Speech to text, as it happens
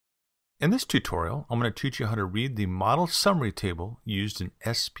In this tutorial, I'm going to teach you how to read the model summary table used in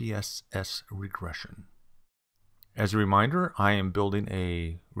SPSS regression. As a reminder, I am building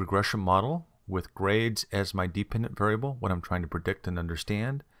a regression model with grades as my dependent variable, what I'm trying to predict and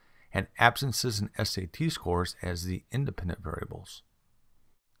understand, and absences and SAT scores as the independent variables.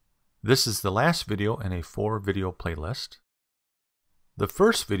 This is the last video in a 4-video playlist. The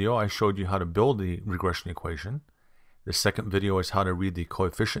first video I showed you how to build the regression equation. The second video is how to read the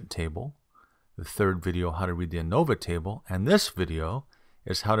coefficient table. The third video, how to read the ANOVA table. And this video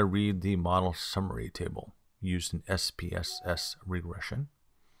is how to read the model summary table used in SPSS regression.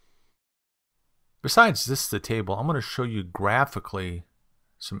 Besides this, the table, I'm going to show you graphically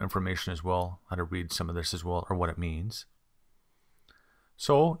some information as well, how to read some of this as well, or what it means.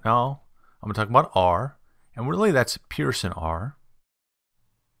 So now I'm going to talk about R, and really that's Pearson R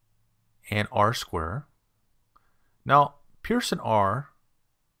and R-squared. Now, Pearson R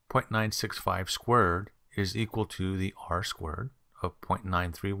 0.965 squared is equal to the R squared of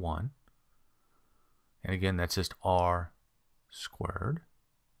 0.931. And again, that's just R squared.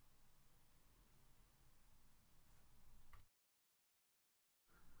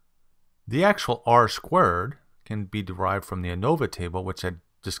 The actual R squared can be derived from the ANOVA table, which I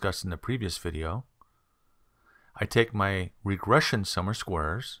discussed in the previous video. I take my regression sum of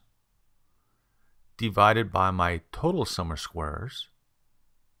squares divided by my total sum of squares,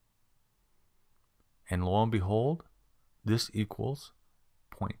 and lo and behold, this equals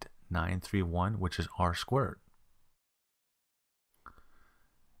 0.931, which is R squared.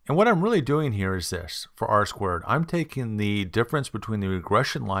 And what I'm really doing here is this. For R squared, I'm taking the difference between the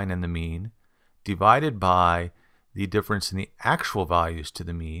regression line and the mean divided by the difference in the actual values to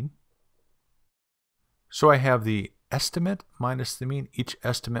the mean. So I have the estimate minus the mean, each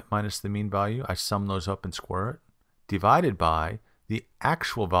estimate minus the mean value, I sum those up and square it, divided by the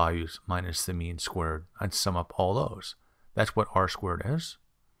actual values minus the mean squared. I'd sum up all those. That's what R squared is.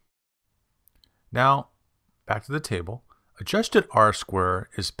 Now, back to the table. Adjusted R squared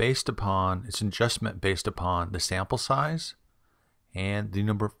is based upon, it's an adjustment based upon the sample size and the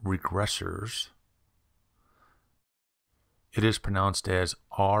number of regressors. It is pronounced as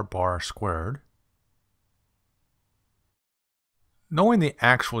R bar squared. Knowing the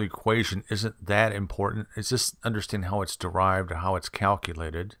actual equation isn't that important. It's just understanding how it's derived or how it's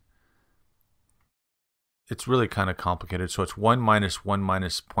calculated. It's really kind of complicated. So it's 1 minus 1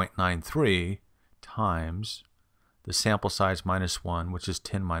 minus 0.93 times the sample size minus 1, which is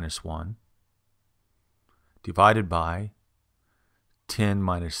 10 minus 1, divided by 10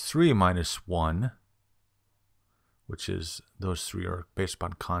 minus 3 minus 1, which is, those three are based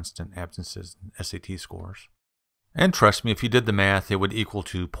upon constant absences and SAT scores. And trust me, if you did the math, it would equal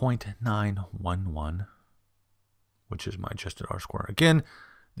to 0.911, which is my adjusted R squared. Again,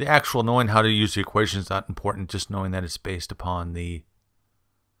 the actual knowing how to use the equation is not important, just knowing that it's based upon the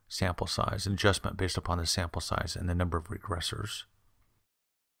sample size, an adjustment based upon the sample size and the number of regressors.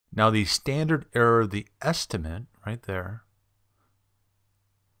 Now the standard error, the estimate, right there.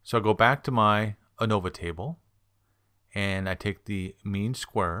 So I'll go back to my ANOVA table, and I take the mean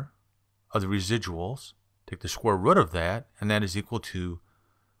square of the residuals, take the square root of that, and that is equal to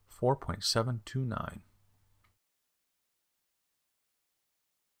 4.729.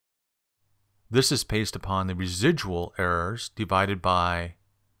 This is based upon the residual errors divided by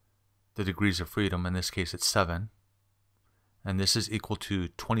the degrees of freedom. In this case, it's 7. And this is equal to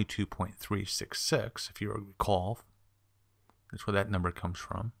 22.366, if you recall. That's where that number comes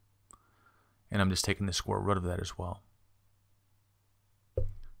from. And I'm just taking the square root of that as well.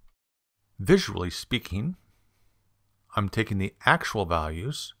 Visually speaking, I'm taking the actual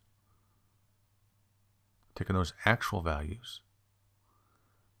values, taking those actual values,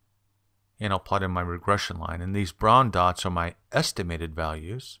 and I'll plot in my regression line. And these brown dots are my estimated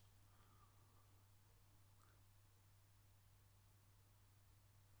values.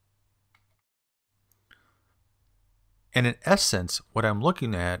 And in essence, what I'm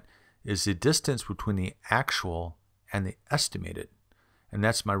looking at is the distance between the actual and the estimated. And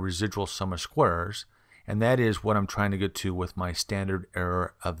that's my residual sum of squares. And that is what I'm trying to get to with my standard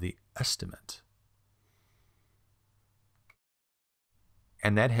error of the estimate.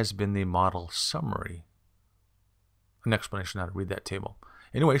 And that has been the model summary. An explanation on how to read that table.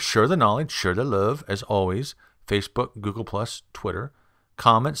 Anyway, share the knowledge, share the love, as always. Facebook, Google+, Twitter.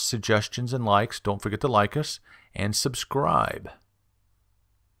 Comments, suggestions, and likes. Don't forget to like us and subscribe.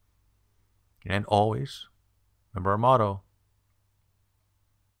 And always, remember our motto,